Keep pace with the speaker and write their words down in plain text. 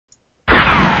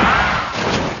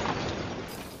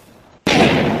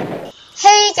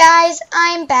Hey guys,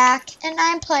 I'm back, and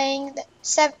I'm playing the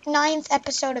 9th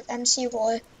episode of MC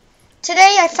War.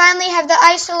 Today I finally have the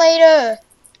Isolator!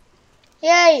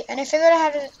 Yay! And I figured out how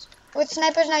to... With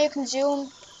snipers now you can zoom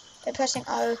by pressing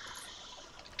R.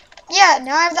 Yeah,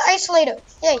 now I have the Isolator!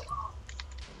 Yay!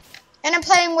 And I'm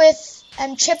playing with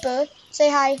Chipper. Say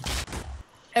hi.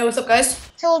 Hey, what's up, guys?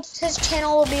 His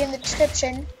channel will be in the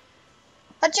description.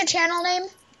 What's your channel name?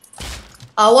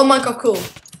 One Minecraft Cool.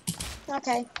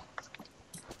 Okay.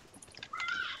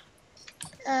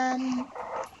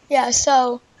 Yeah,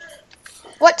 so,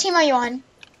 what team are you on?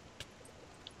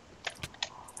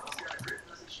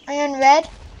 Are you on red?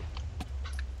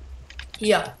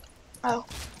 Yeah. Oh.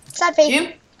 Sad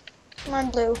You? I'm on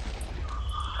blue.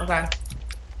 Okay. I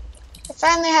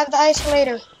finally have the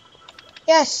Isolator.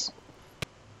 Yes.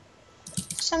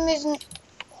 For some reason...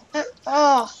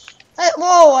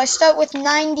 whoa, I start with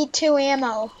 92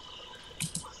 ammo.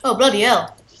 Oh, bloody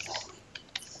hell.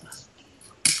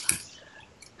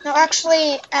 No,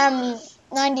 actually,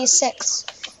 96.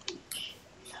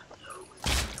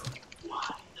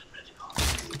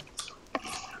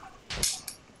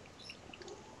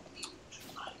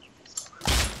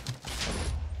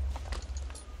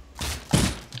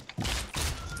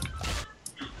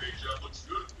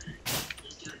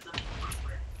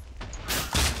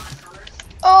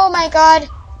 Oh my god,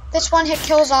 this one hit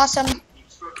kill is awesome.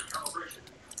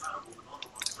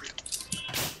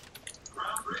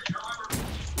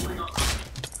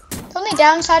 The only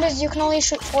downside is you can only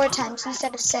shoot 4 times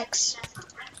instead of 6.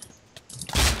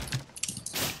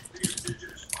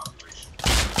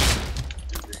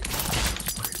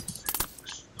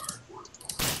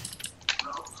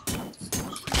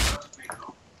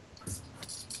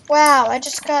 Wow, I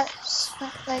just got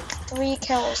like 3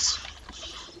 kills.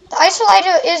 The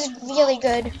Isolator is really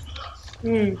good.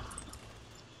 Hmm.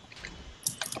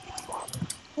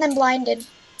 And I'm blinded.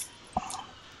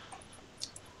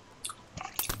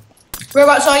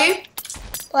 Whereabouts are you?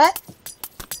 What?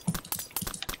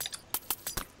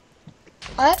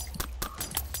 What?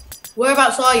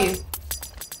 Whereabouts are you?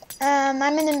 I'm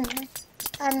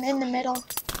in the middle.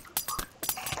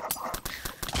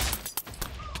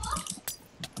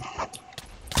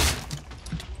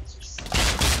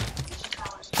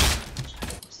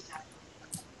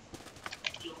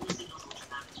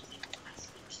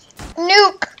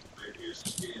 Nuke!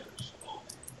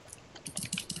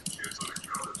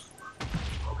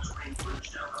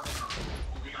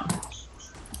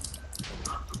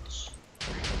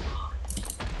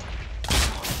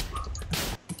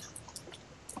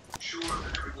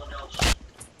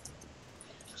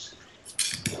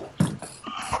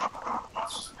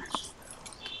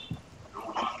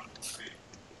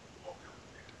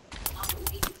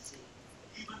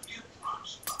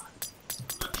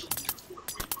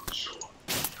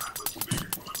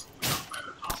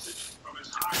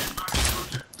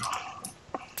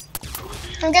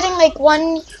 I'm getting like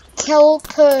 1 kill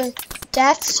per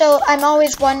death, so I'm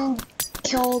always 1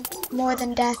 kill more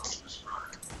than death.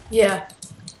 Yeah.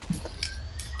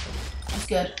 That's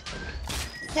good.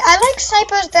 Yeah, I like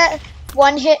snipers that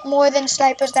 1 hit more than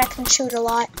snipers that can shoot a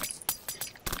lot.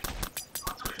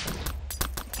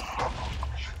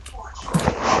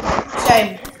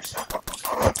 Same.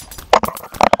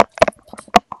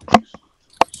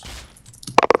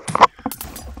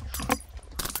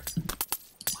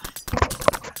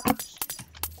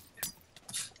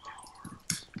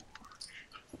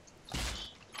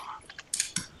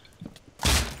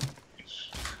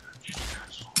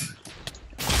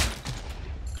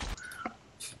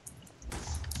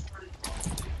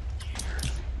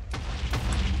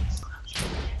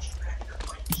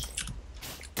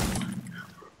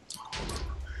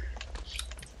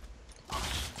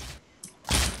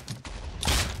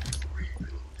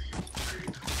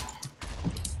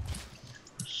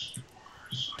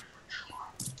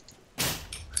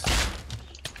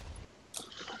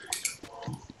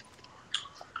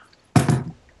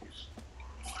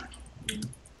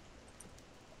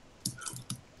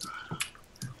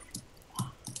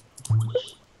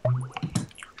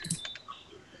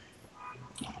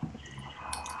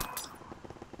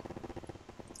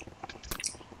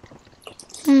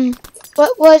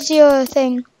 What was your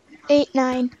thing?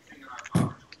 8-9.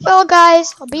 Well,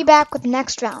 guys, I'll be back with the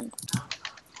next round.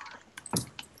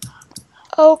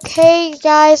 Okay,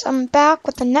 guys, I'm back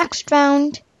with the next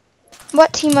round.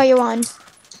 What team are you on?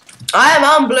 I am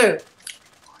on blue.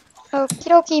 Okie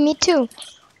dokie, me too.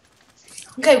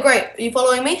 Okay, great. Are you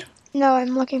following me? No,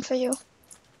 I'm looking for you.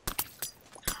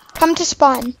 Come to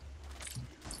spawn.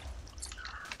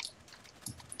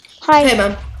 Hi. Hey,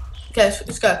 man. Okay,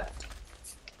 let's go.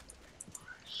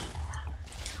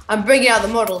 I'm bringing out the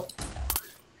model.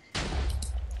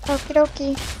 Okie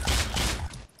dokie.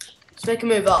 Let's make a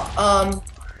move up.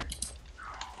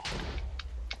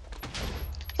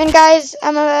 And guys,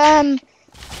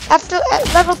 after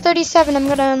at level 37, I'm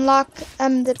gonna unlock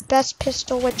the best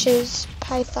pistol, which is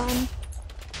Python.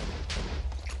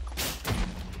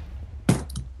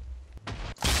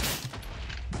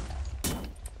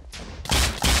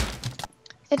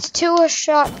 It's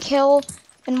 2-shot kill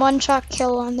and 1-shot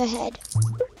kill on the head.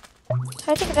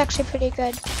 So I think it's actually pretty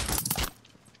good.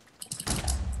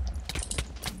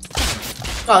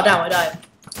 Oh, damn, I died.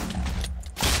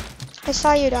 I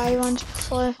saw you die once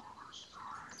before.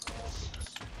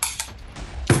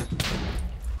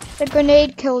 The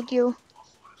grenade killed you.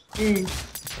 Mm.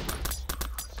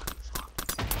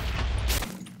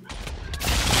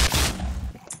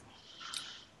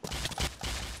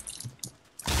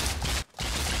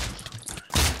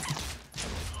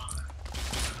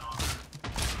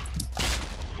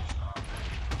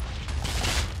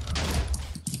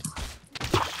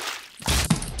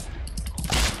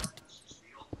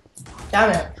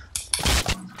 Damn it.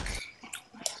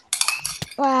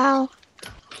 Wow.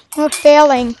 We're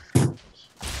failing.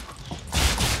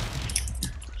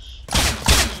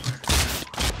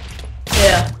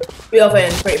 Yeah, we are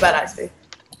failing pretty bad actually.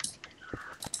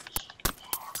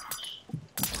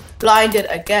 Blinded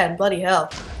again, bloody hell.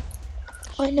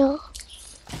 I know.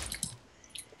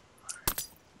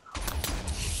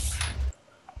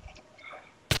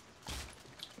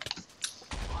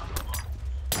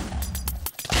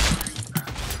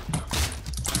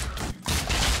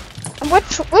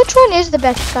 Which one is the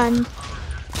best gun?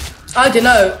 I don't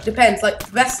know, depends,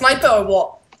 like best sniper or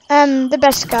what? The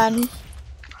best gun.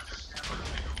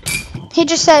 He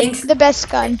just said the best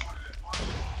gun.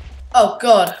 Oh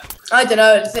god, I don't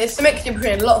know, it's a mixture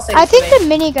between a lot of things. I think the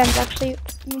minigun's actually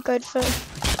good for...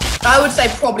 I would say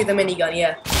probably the minigun,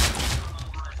 yeah.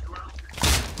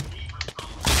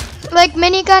 Like,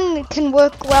 minigun can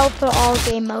work well for all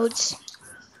game modes.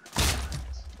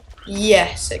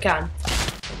 Yes, it can.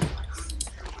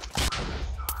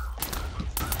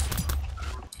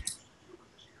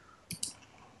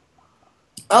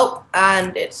 Oh,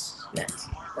 and it's next.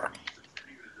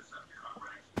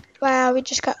 Wow, we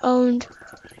just got owned.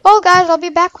 Well, guys, I'll be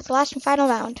back with the last and final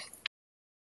round.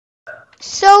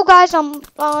 So, guys, I'm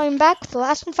back with the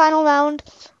last and final round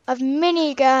of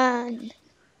minigun.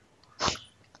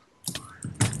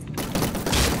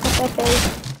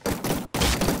 FFA.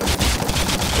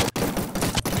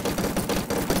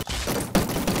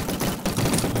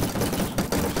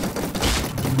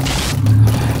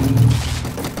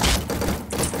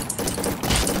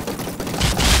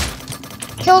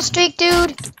 Kill streak,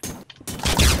 dude.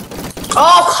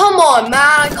 Oh, come on, man.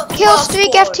 I got the Kill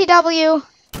streak, passport. FTW.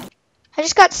 I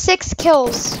just got 6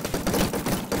 kills.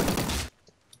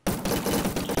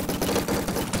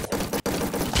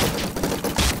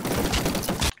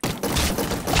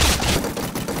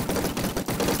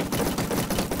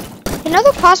 You know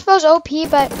the crossbow's OP,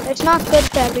 but it's not good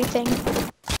for everything.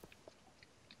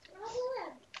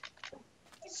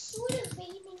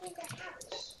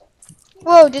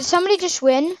 Whoa, did somebody just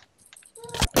win?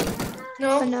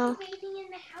 No. Or no?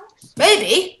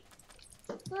 Maybe.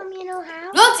 You know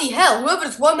how? Bloody hell, whoever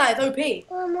just won that is OP. I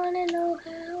wanna know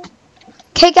how.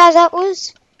 Okay, guys, that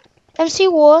was MC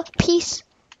War. Peace.